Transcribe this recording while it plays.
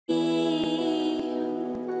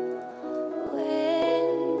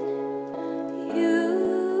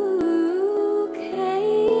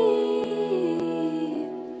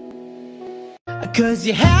'Cause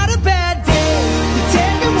you had a bad day, you're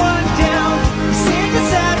taking one down. You sing a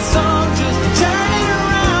sad song just to turn it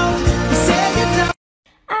around. You said you're done.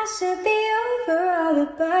 I should be over all the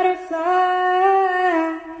butterflies,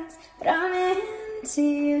 but I'm into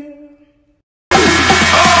you.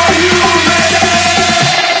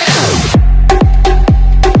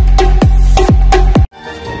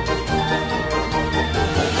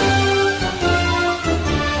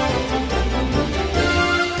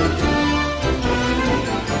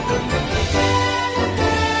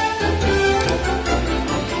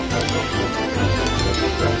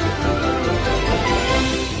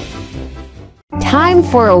 Time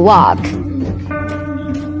for a walk.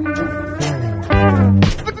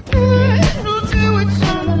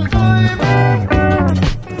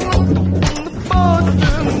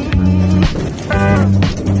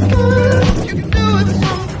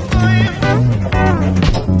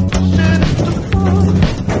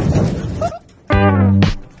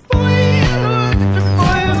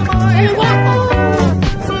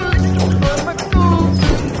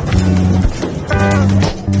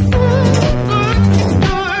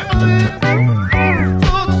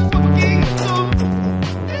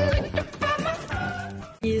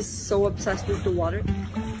 He's so obsessed with the water.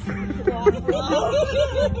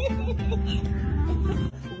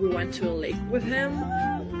 We went to a lake with him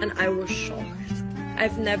and I was shocked.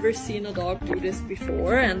 I've never seen a dog do this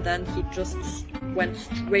before, and then he just went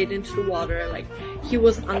straight into the water, like he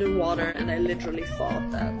was underwater, and I literally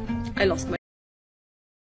thought that I lost my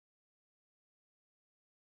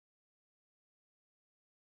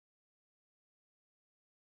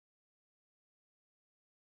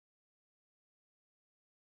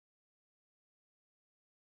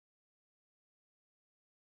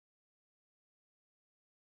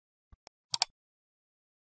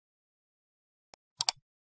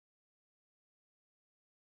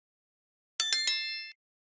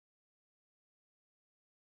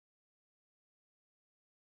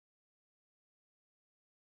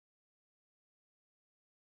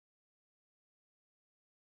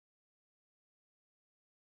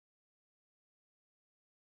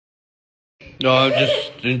No, I'm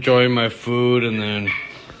just enjoying my food, and then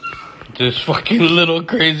this fucking little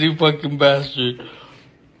crazy fucking bastard.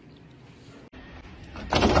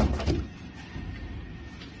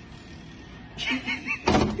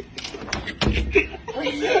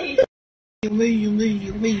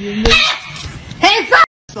 Hey,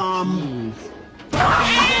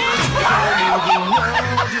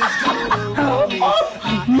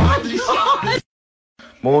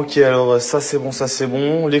 Bon, ok, alors ça c'est bon, ça c'est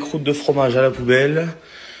bon. Les croûtes de fromage à la poubelle.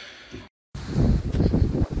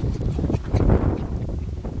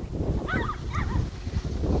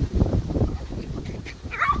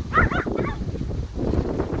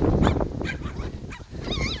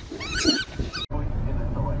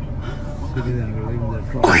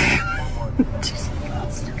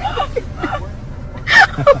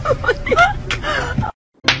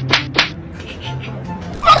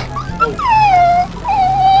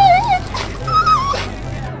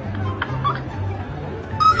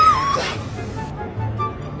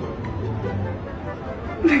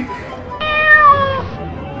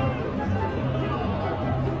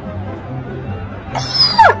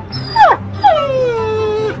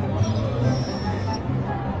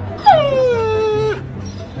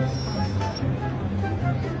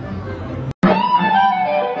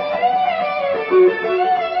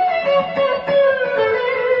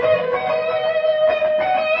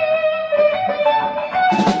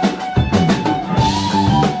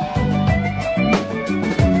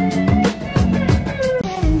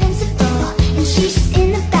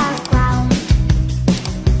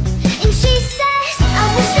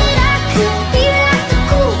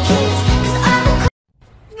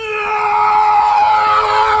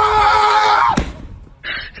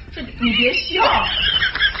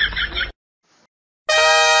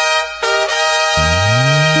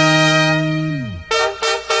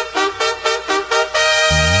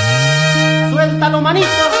 Suéltalo, manito.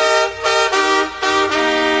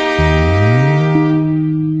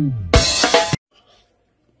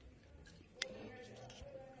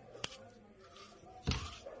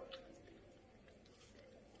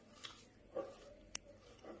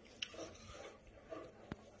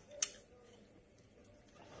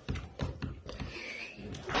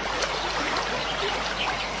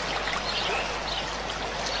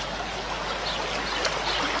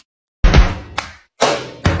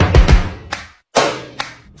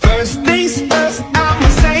 First things first, I'ma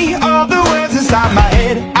say all the words inside my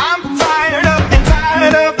head. I'm fired up and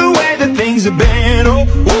tired of the way that things have been. Oh,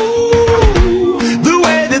 ooh, the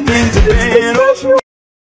way that things have been. Oh.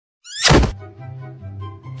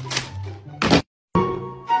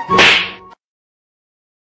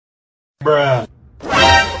 Bruh.